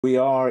We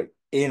are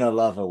in a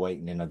love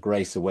awakening, a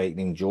grace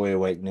awakening, joy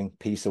awakening,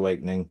 peace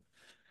awakening,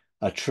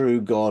 a true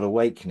God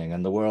awakening.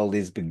 And the world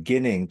is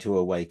beginning to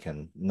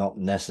awaken, not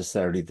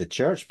necessarily the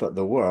church, but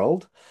the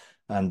world.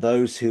 And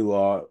those who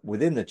are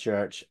within the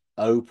church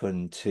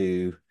open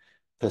to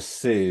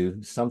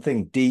pursue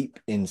something deep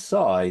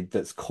inside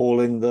that's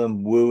calling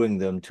them, wooing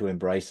them to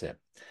embrace it.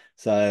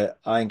 So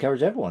I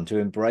encourage everyone to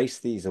embrace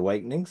these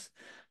awakenings.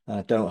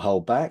 Don't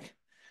hold back.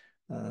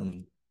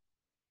 Um,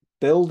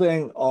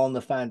 Building on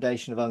the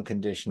foundation of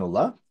unconditional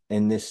love.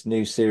 In this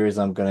new series,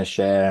 I'm going to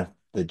share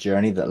the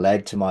journey that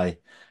led to my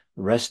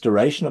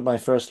restoration of my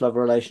first love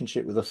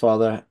relationship with the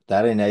Father.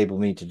 That enabled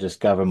me to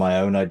discover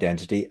my own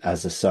identity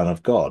as a son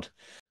of God.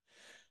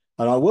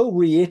 And I will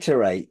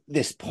reiterate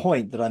this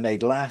point that I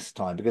made last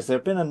time because there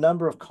have been a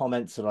number of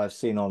comments that I've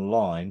seen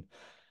online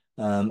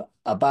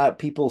about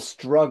people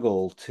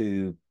struggle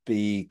to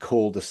be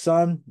called a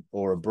son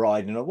or a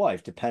bride and a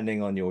wife,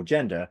 depending on your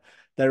gender.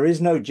 There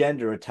is no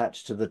gender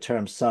attached to the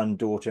term son,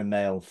 daughter,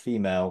 male,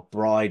 female,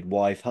 bride,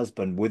 wife,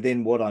 husband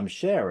within what I'm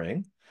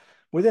sharing.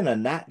 Within a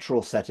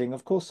natural setting,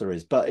 of course there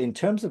is. But in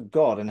terms of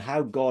God and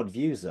how God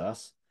views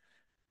us,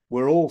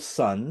 we're all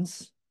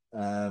sons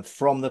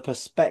from the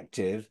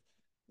perspective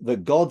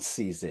that God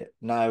sees it.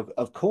 Now,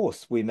 of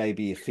course, we may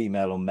be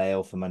female or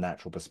male from a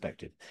natural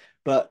perspective,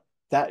 but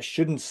that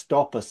shouldn't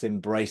stop us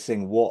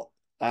embracing what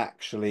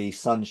actually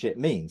sonship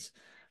means,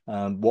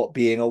 what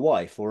being a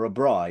wife or a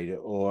bride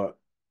or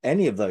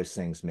any of those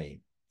things mean.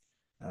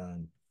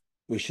 Um,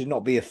 we should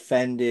not be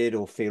offended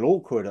or feel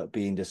awkward at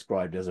being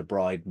described as a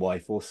bride,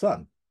 wife, or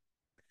son.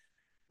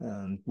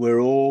 We're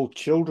all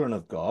children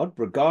of God,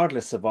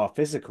 regardless of our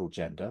physical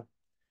gender,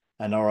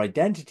 and our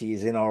identity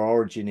is in our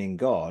origin in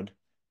God,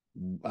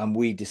 and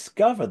we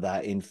discover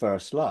that in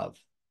first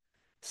love.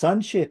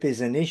 Sonship is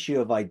an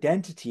issue of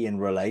identity in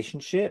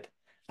relationship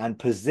and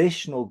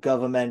positional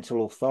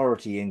governmental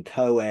authority in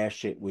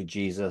co-heirship with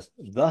Jesus,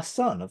 the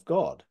Son of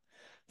God.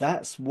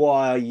 That's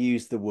why I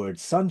use the word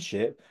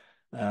sonship,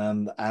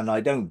 and I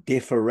don't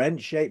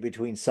differentiate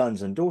between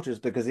sons and daughters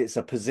because it's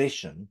a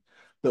position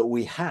that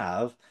we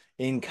have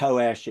in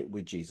co-heirship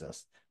with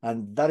Jesus.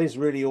 And that is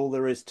really all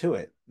there is to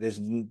it. There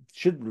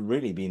should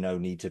really be no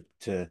need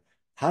to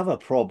have a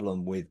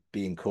problem with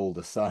being called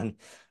a son,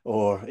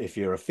 or if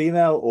you're a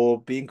female, or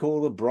being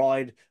called a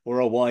bride or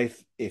a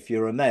wife if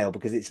you're a male,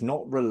 because it's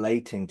not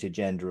relating to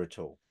gender at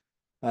all.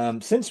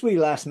 Since we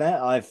last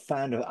met, I've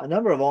found a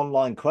number of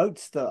online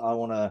quotes that I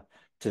want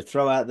to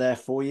throw out there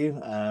for you.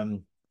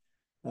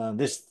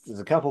 There's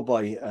a couple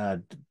by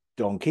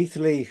Don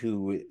Keathley,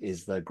 who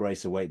is the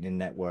Grace Awakening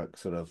Network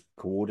sort of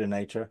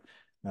coordinator.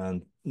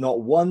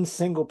 Not one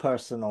single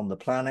person on the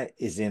planet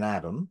is in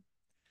Adam.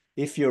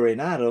 If you're in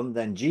Adam,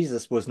 then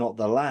Jesus was not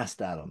the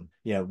last Adam.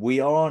 We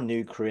are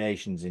new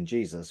creations in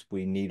Jesus.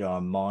 We need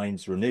our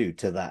minds renewed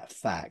to that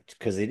fact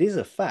because it is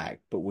a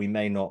fact, but we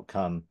may not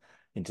come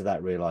into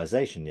that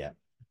realization yet.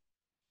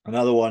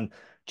 Another one,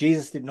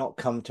 Jesus did not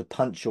come to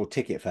punch your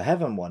ticket for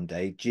heaven one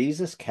day.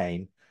 Jesus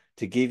came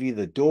to give you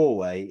the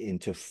doorway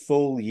into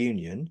full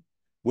union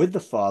with the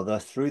Father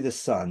through the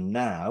Son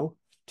now,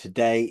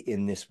 today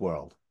in this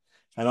world.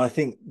 And I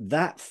think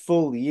that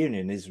full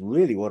union is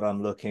really what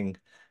I'm looking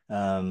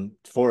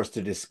for us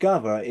to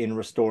discover in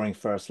restoring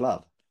first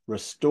love,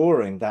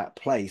 restoring that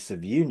place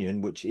of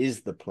union, which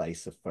is the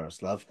place of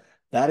first love.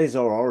 That is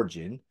our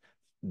origin.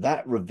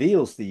 That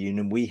reveals the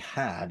union we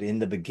had in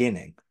the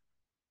beginning.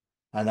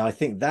 And I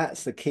think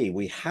that's the key.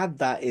 We had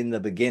that in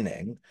the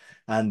beginning,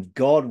 and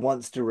God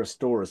wants to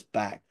restore us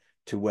back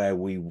to where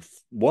we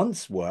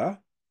once were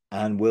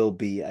and will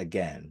be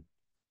again.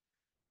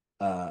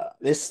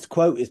 This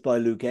quote is by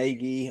Luke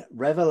Agee.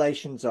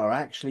 Revelations are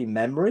actually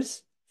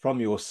memories from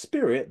your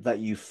spirit that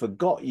you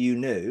forgot you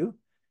knew,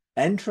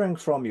 entering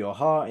from your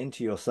heart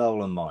into your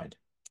soul and mind.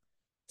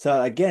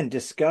 So again,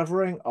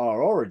 discovering our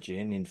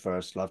origin in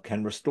first love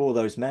can restore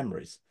those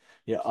memories.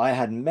 I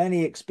had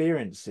many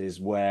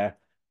experiences where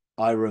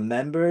I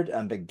remembered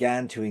and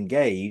began to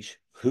engage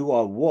who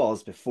I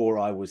was before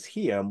I was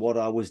here and what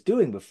I was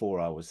doing before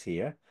I was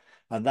here.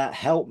 And that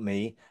helped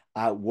me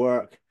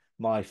outwork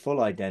my full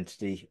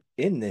identity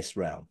in this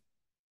realm.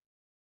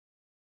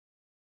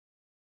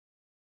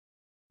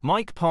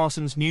 Mike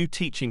Parsons' new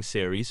teaching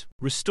series,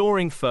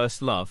 Restoring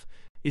First Love,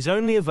 is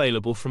only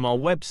available from our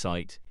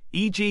website,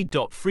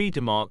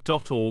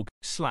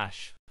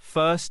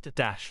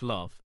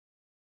 eg.freedomark.org/first-love.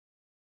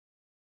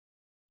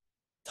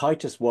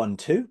 Titus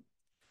 1:2.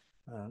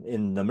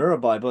 In the Mirror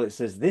Bible, it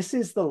says, "This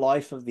is the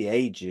life of the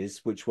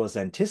ages, which was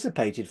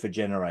anticipated for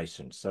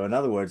generations." So in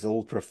other words,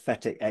 all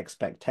prophetic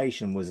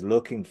expectation was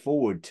looking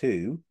forward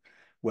to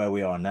where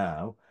we are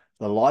now,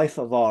 the life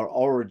of our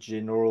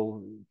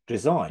original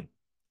design,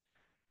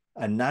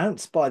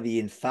 announced by the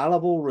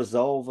infallible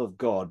resolve of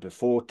God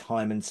before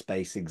time and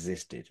space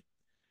existed.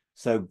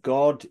 So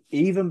God,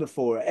 even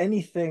before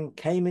anything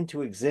came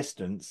into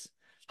existence,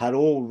 had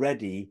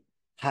already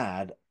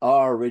had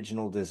our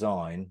original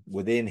design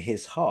within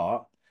his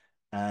heart,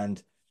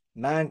 and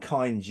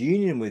Mankind's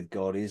union with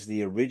God is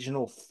the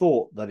original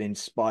thought that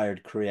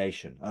inspired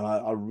creation. And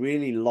I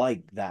really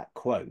like that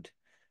quote.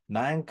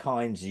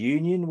 Mankind's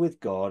union with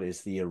God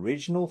is the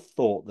original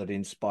thought that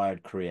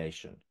inspired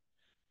creation.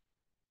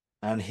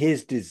 And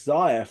his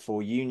desire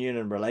for union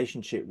and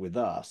relationship with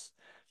us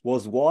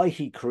was why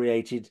he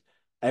created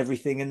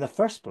everything in the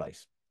first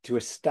place, to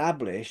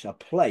establish a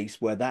place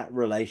where that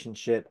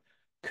relationship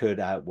could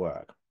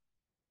outwork.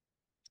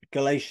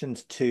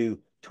 Galatians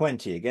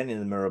 2:20, again in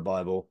the Mirror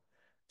Bible.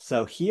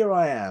 So here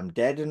I am,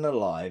 dead and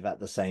alive at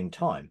the same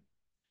time.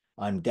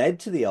 I'm dead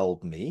to the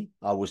old me.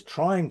 I was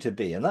trying to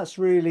be, and that's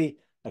really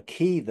a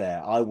key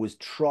there. I was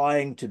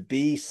trying to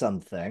be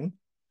something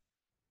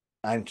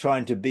and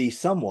trying to be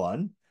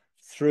someone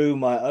through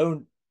my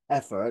own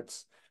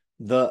efforts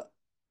that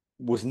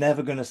was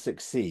never going to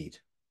succeed.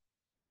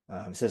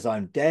 It says,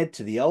 I'm dead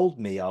to the old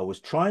me I was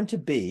trying to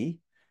be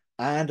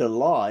and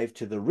alive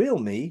to the real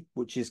me,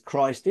 which is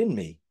Christ in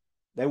me.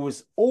 There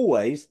was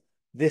always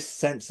this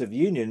sense of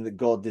union that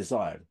God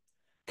desired.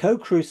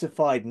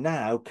 Co-crucified,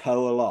 now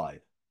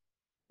co-alive.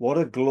 What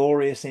a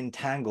glorious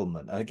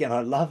entanglement. And again,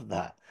 I love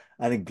that.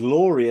 And a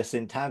glorious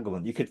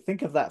entanglement. You could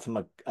think of that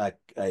from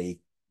a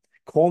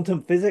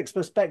quantum physics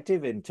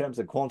perspective in terms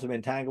of quantum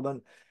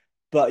entanglement,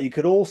 but you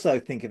could also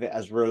think of it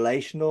as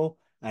relational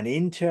and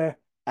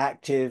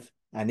interactive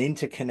and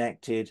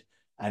interconnected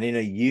and in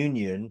a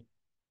union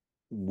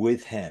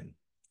with him.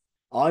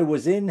 I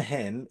was in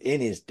him in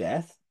his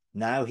death.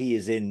 Now he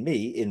is in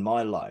me in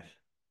my life.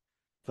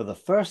 For the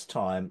first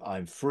time,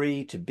 I'm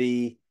free to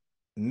be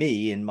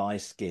me in my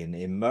skin,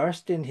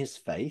 immersed in his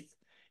faith,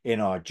 in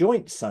our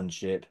joint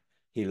sonship.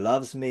 He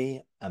loves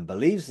me and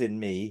believes in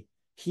me.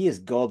 He is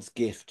God's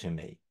gift to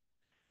me.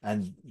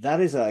 And that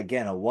is,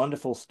 again, a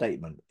wonderful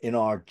statement, in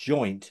our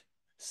joint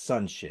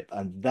sonship.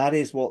 And that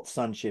is what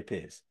sonship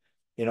is,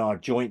 in our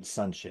joint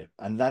sonship.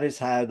 And that is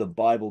how the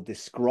Bible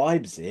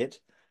describes it,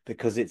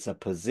 because it's a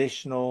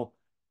positional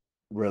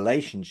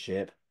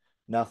relationship,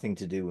 nothing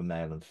to do with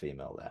male and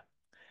female there.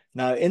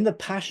 Now, in the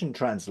Passion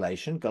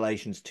Translation,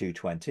 Galatians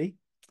 2:20,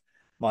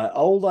 my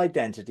old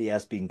identity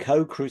has been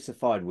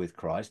co-crucified with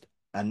Christ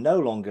and no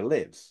longer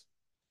lives.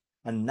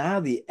 And now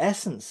the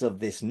essence of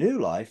this new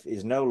life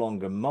is no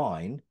longer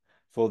mine,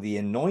 for the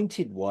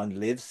Anointed One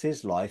lives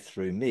his life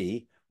through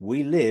me.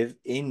 We live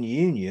in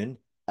union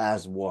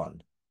as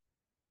one.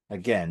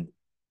 Again,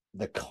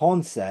 the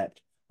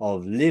concept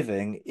of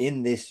living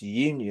in this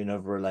union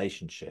of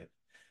relationship.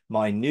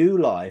 My new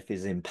life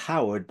is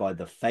empowered by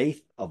the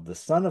faith of the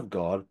Son of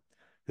God,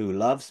 who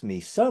loves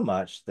me so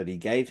much that he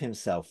gave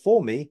himself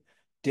for me,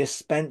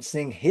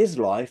 dispensing his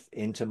life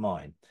into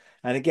mine.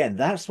 And again,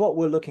 that's what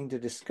we're looking to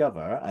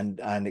discover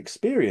and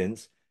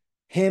experience,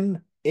 him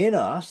in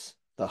us,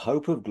 the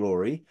hope of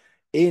glory,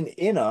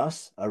 in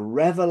us, a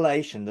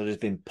revelation that has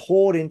been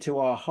poured into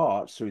our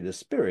hearts through the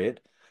Spirit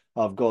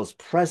of God's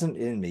present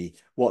in me.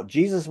 What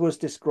Jesus was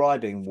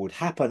describing would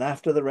happen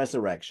after the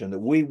resurrection, that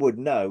we would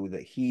know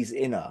that he's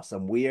in us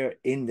and we're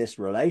in this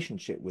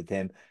relationship with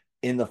him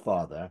in the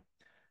Father.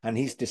 And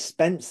he's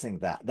dispensing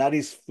that. That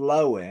is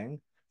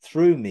flowing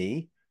through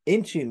me,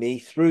 into me,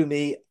 through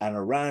me, and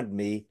around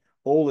me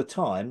all the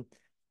time,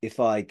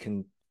 if I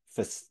can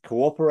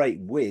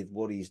cooperate with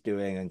what he's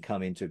doing and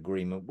come into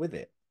agreement with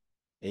it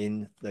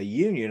in the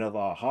union of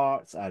our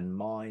hearts and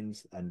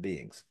minds and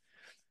beings.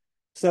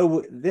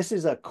 So this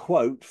is a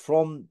quote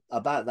from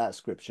about that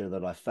scripture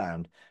that I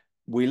found.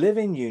 We live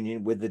in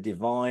union with the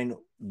divine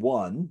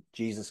one,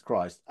 Jesus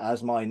Christ,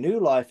 as my new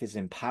life is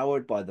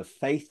empowered by the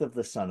faith of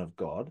the Son of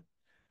God.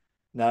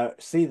 Now,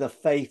 see, the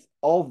faith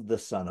of the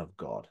Son of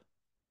God,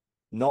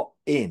 not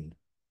in.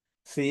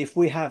 See, if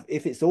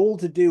it's all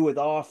to do with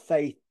our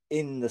faith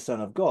in the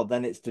Son of God,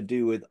 then it's to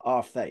do with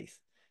our faith.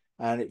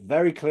 And it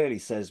very clearly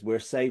says we're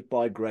saved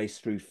by grace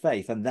through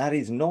faith, and that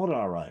is not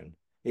our own.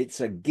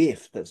 It's a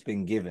gift that's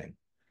been given.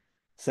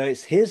 So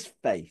it's his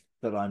faith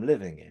that I'm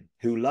living in,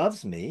 who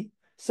loves me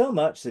so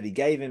much that he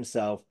gave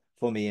himself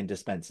for me and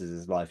dispenses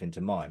his life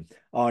into mine.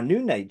 Our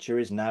new nature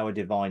is now a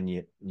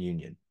divine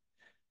union.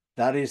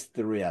 That is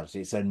the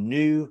reality. It's a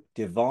new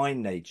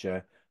divine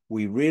nature.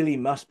 We really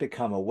must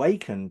become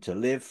awakened to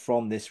live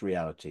from this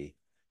reality.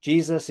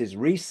 Jesus is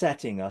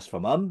resetting us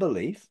from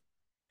unbelief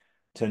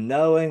to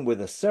knowing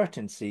with a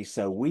certainty,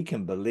 so we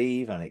can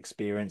believe and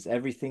experience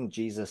everything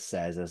Jesus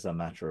says as a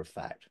matter of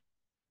fact.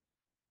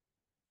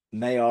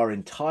 May our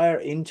entire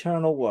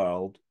internal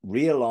world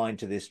realign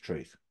to this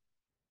truth.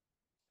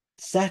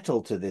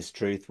 Settle to this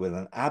truth with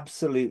an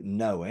absolute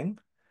knowing,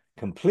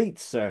 complete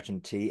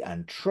certainty,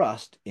 and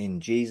trust in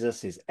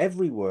Jesus'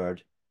 every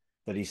word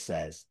that he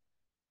says.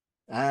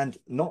 And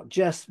not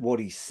just what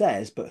he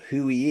says, but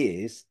who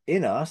he is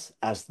in us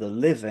as the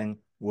living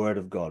word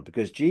of God.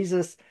 Because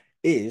Jesus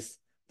is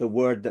the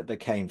word that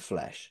became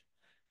flesh.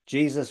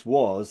 Jesus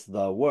was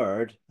the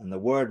word, and the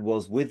word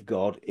was with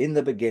God in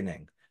the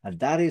beginning. And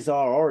that is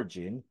our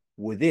origin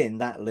within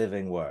that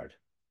living word.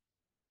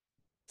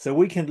 So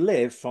we can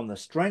live from the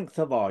strength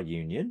of our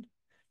union.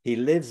 He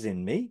lives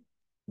in me.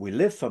 We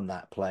live from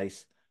that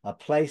place, a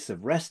place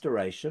of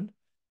restoration,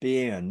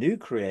 being a new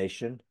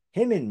creation,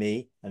 him in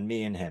me and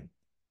me in him.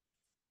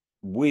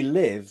 We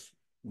live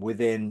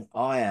within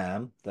I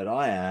am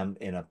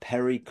in a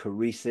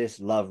perichoresis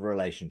love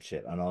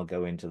relationship, and I'll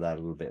go into that a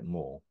little bit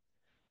more.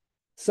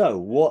 So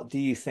what do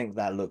you think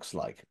that looks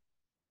like?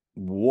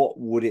 What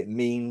would it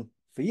mean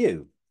for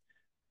you?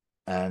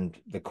 And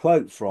the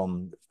quote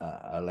from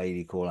a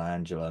lady called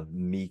Angela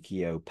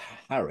Mikio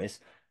Paris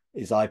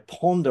is, I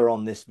ponder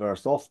on this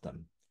verse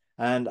often.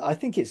 And I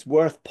think it's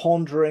worth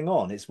pondering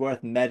on. It's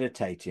worth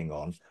meditating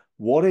on.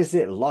 What is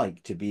it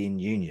like to be in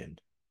union?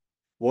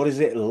 What is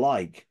it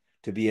like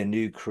to be a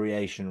new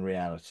creation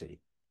reality?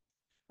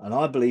 And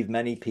I believe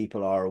many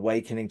people are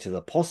awakening to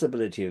the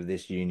possibility of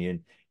this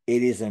union.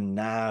 It is a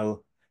now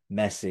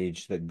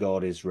message that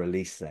God is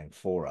releasing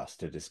for us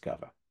to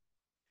discover.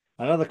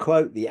 Another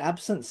quote, the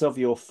absence of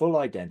your full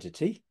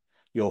identity,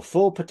 your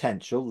full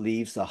potential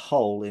leaves a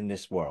hole in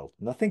this world.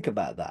 Now think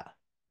about that.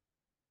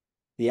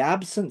 The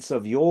absence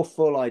of your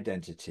full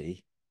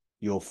identity,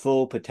 your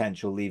full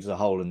potential leaves a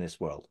hole in this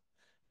world,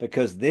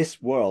 because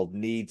this world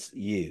needs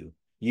you.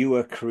 You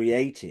were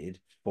created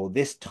for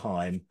this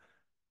time,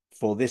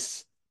 for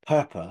this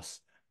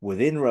purpose,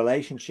 within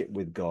relationship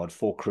with God,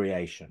 for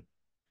creation.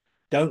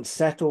 Don't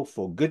settle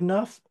for good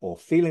enough or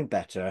feeling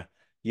better.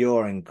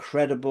 You're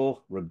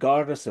incredible,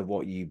 regardless of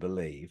what you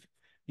believe.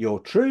 Your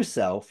true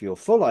self, your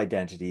full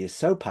identity is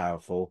so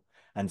powerful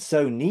and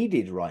so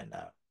needed right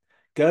now.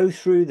 Go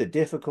through the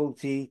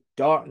difficulty,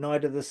 dark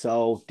night of the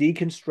soul,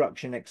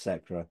 deconstruction,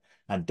 etc.,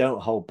 and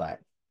don't hold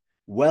back.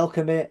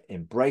 Welcome it,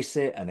 embrace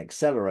it, and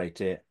accelerate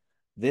it.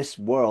 This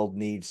world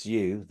needs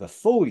you, the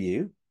full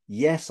you.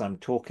 Yes, I'm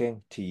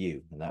talking to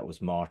you. And that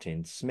was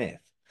Martin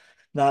Smith.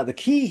 Now, the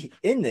key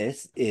in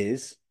this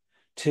is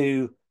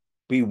to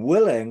be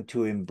willing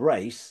to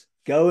embrace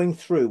going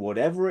through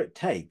whatever it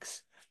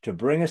takes to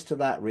bring us to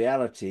that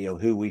reality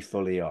of who we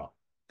fully are.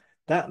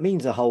 That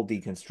means a whole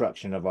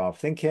deconstruction of our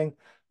thinking,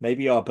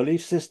 maybe our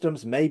belief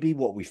systems, maybe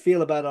what we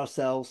feel about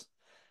ourselves.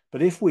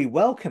 But if we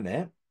welcome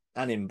it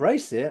and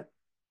embrace it,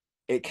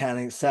 it can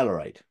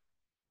accelerate.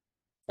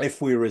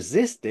 If we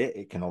resist it,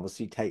 it can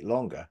obviously take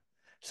longer.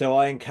 So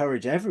I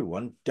encourage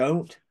everyone,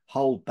 don't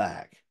hold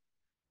back.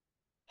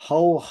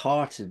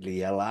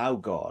 Wholeheartedly allow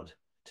God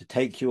to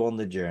take you on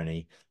the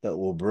journey that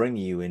will bring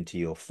you into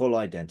your full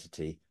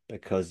identity,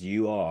 because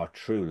you are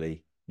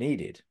truly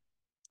needed.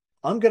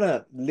 I'm going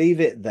to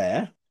leave it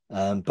there,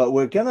 but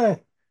we're going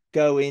to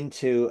go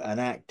into an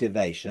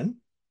activation.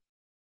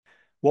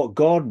 What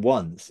God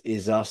wants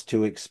is us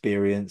to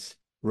experience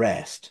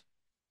rest,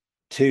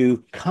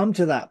 to come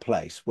to that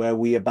place where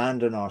we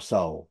abandon our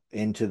soul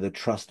into the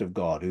trust of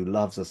God who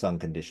loves us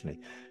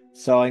unconditionally.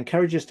 So I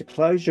encourage us to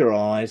close your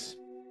eyes.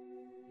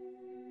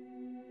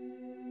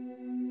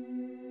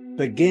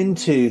 Begin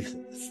to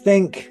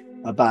think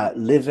about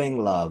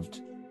living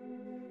loved,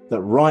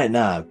 that right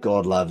now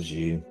God loves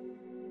you.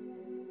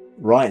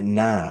 Right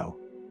now,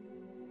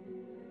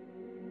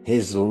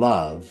 his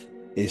love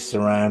is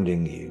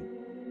surrounding you.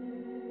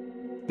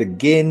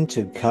 Begin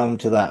to come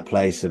to that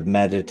place of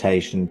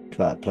meditation, to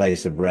that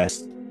place of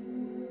rest.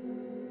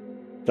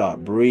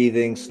 Start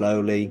breathing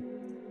slowly,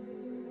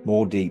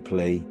 more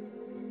deeply,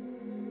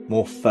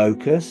 more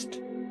focused,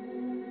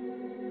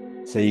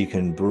 so you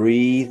can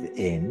breathe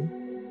in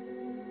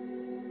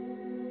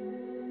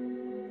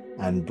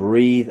and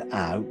breathe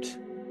out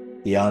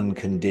the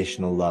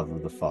unconditional love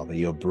of the Father.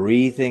 You're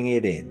breathing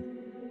it in.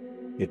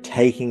 You're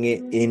taking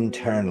it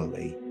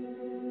internally.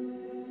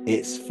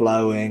 It's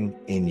flowing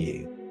in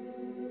you.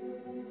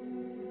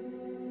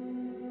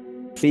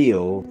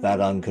 Feel that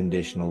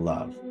unconditional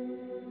love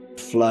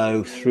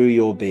flow through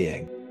your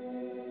being.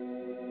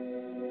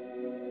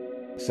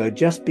 So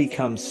just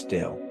become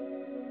still.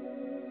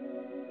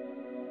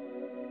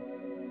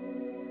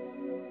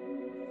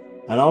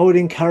 And I would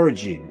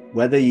encourage you,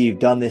 whether you've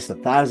done this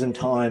 1,000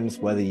 times,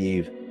 whether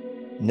you've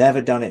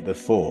never done it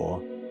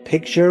before,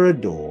 picture a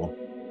door.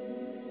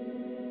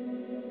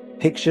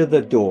 Picture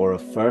the door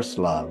of first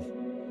love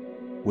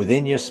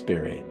within your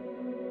spirit.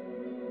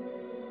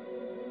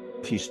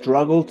 If you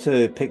struggle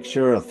to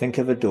picture or think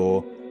of a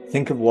door,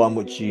 think of one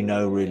which you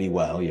know really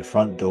well, your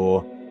front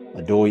door,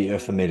 a door you're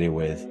familiar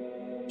with.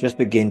 Just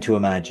begin to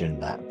imagine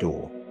that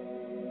door.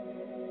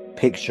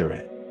 Picture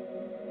it.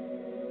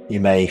 You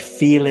may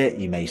feel it,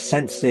 you may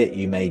sense it,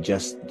 you may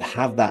just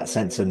have that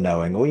sense of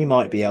knowing, or you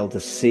might be able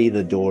to see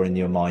the door in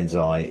your mind's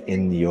eye,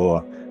 in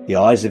the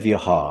eyes of your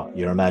heart,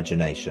 your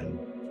imagination.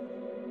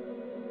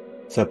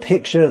 So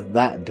picture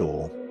that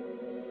door.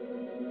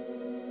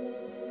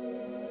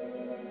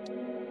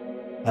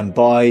 And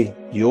by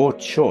your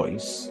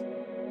choice,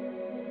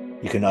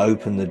 you can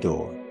open the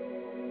door.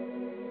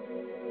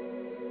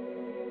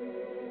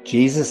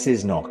 Jesus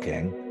is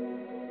knocking.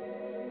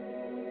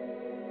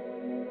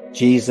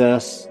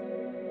 Jesus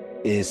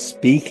is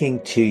speaking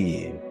to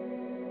you,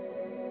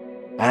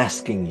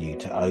 asking you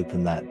to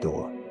open that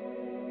door.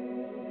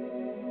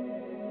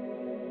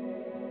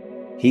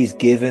 He's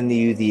given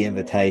you the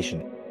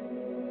invitation.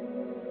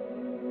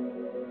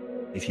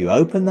 If you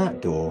open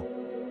that door,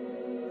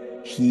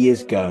 he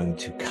is going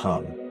to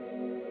come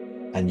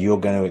and you're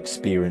going to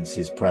experience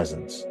his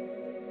presence.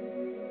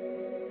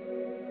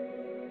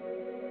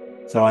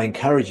 So I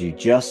encourage you,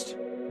 just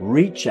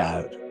reach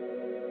out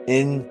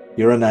in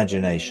your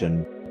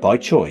imagination by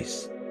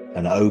choice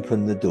and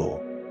open the door.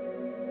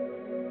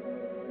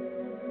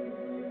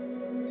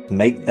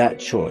 Make that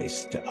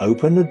choice to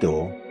open the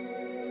door,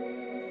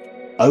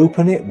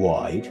 open it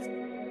wide,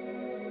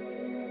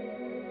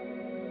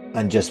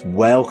 and just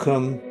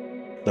welcome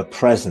the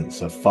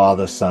presence of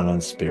Father, Son,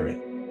 and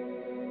Spirit.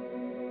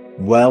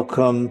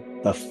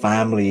 Welcome the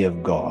family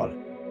of God,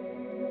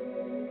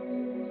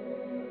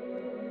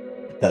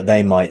 that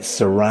they might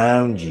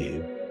surround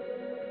you.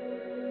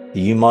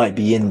 You might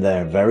be in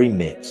their very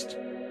midst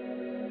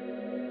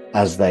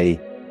as they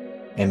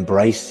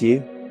embrace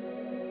you,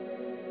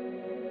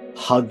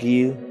 hug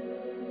you,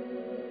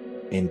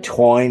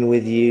 entwine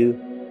with you,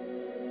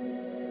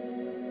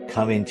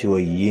 come into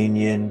a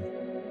union,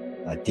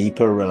 a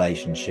deeper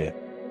relationship.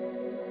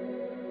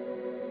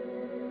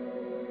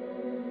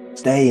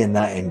 Stay in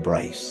that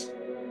embrace.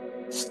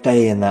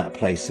 Stay in that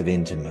place of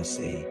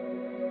intimacy.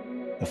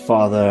 The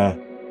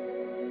Father,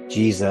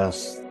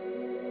 Jesus,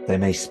 they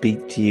may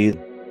speak to you.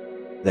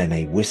 They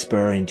may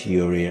whisper into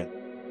your ear.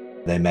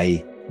 They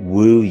may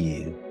woo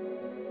you.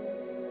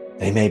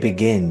 They may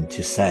begin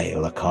to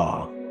sail a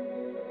car.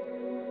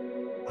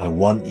 I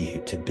want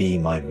you to be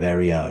my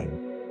very own.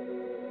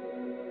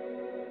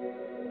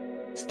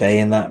 Stay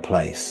in that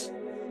place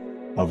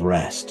of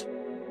rest,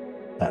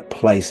 that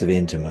place of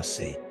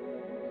intimacy.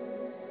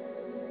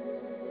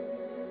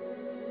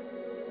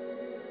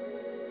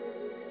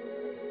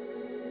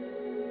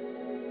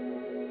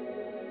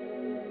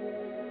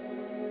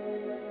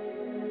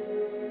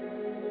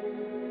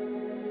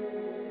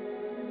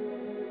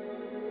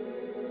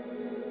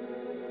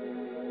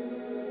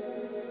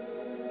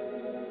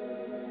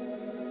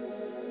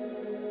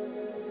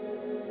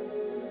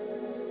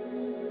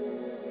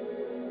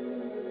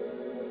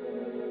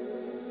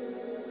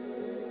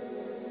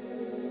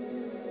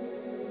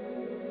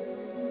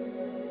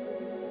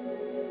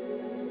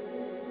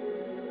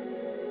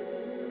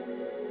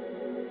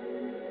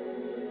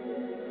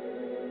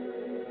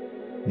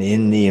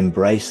 In the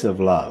embrace of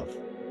love,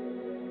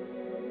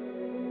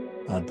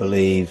 I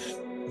believe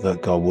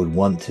that God would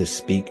want to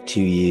speak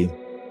to you,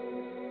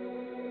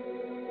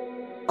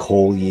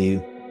 call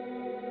you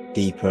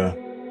deeper.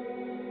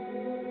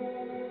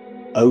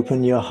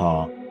 Open your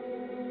heart,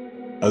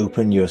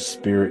 open your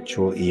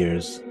spiritual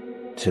ears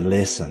to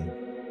listen.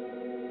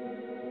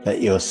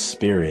 Let your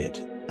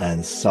spirit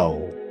and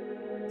soul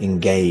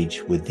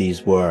engage with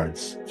these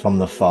words from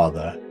the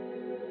Father.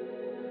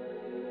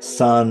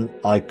 Son,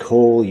 I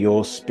call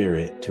your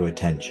spirit to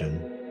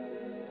attention.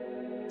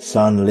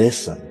 Son,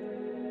 listen.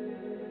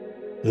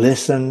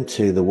 Listen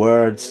to the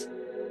words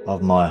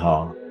of my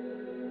heart.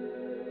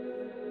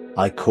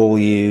 I call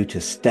you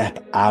to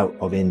step out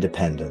of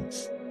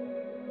independence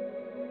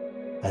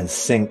and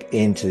sink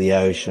into the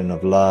ocean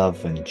of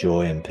love and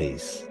joy and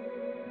peace.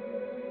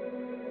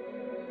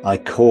 I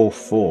call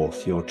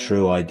forth your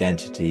true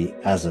identity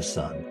as a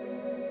son,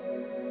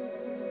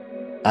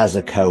 as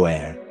a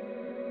co-heir.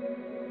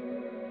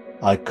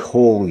 I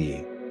call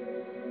you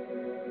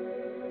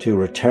to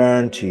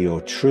return to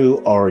your true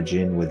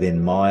origin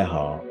within my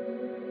heart.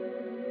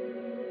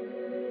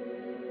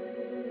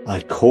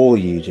 I call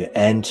you to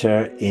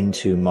enter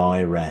into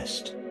my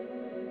rest.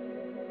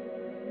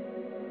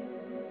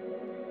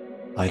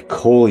 I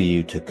call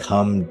you to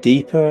come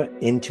deeper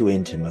into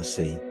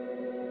intimacy.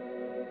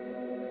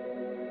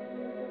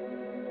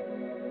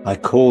 I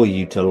call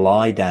you to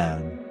lie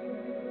down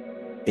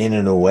in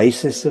an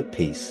oasis of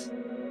peace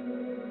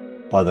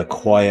by the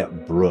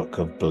quiet brook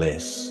of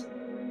bliss.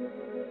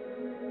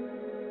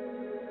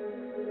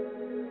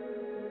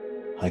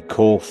 I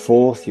call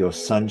forth your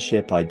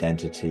sonship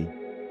identity,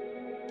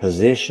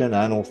 position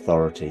and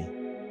authority.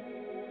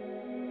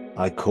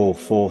 I call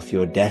forth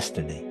your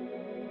destiny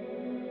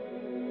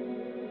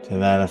to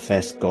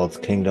manifest God's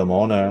kingdom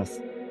on earth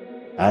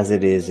as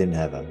it is in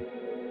heaven.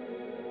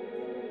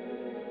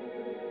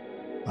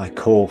 I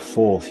call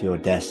forth your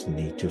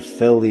destiny to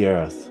fill the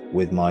earth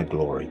with my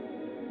glory.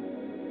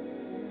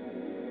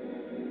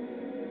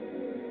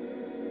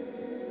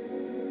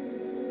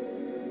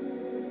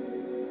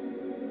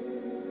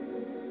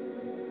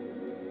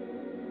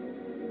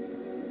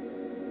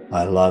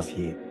 I love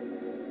you.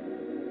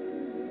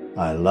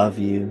 I love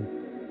you.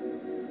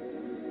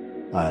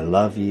 I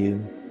love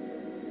you.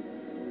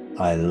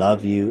 I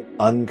love you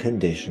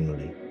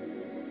unconditionally.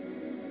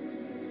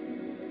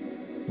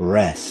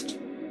 Rest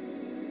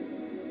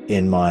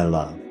in my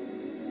love.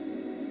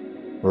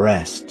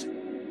 Rest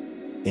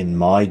in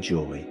my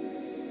joy.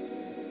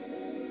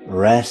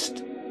 Rest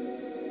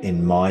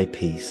in my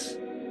peace.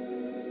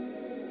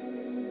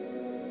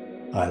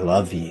 I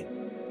love you.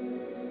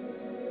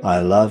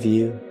 I love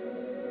you.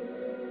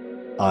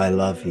 I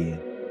love you.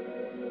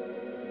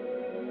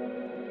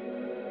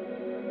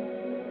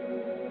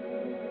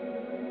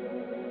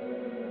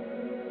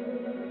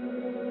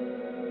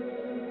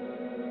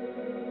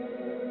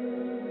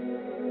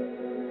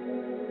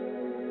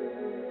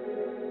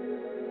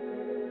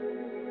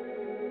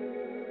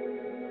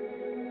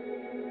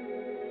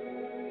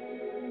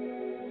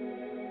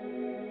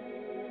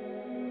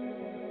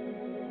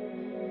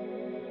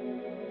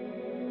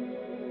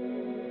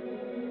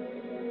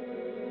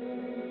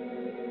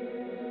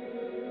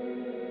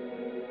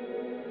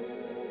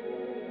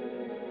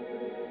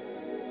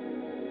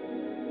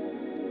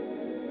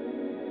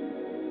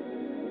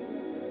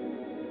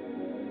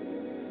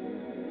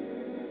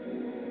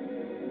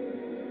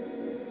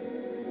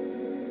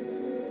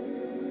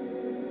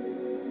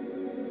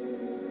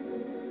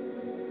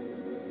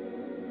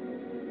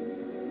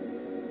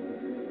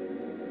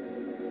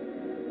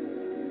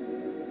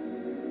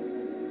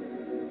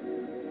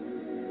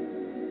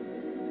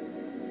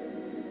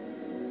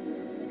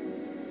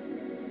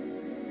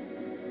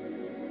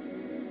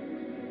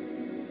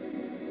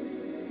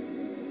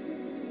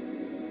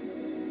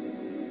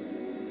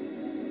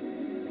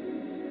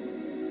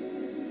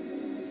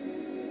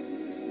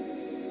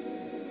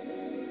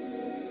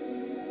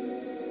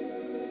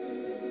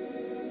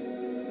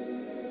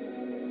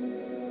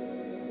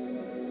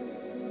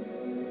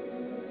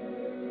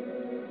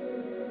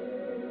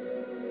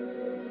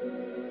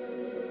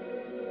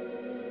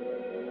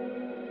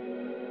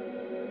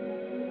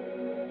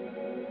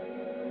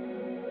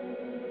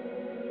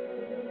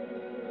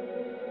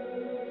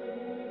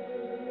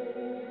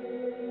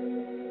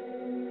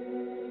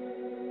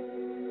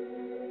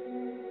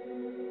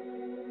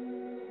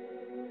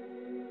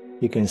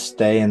 You can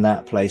stay in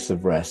that place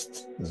of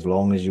rest as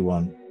long as you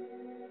want.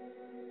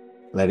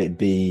 Let it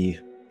be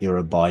your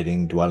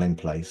abiding dwelling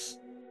place.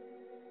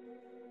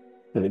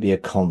 Let it be a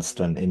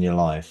constant in your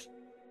life.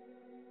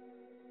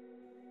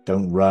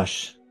 Don't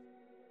rush.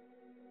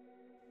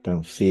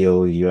 Don't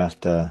feel you have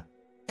to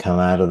come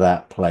out of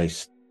that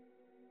place.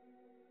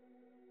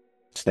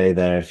 Stay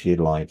there if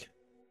you'd like.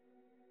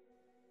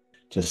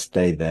 Just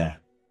stay there.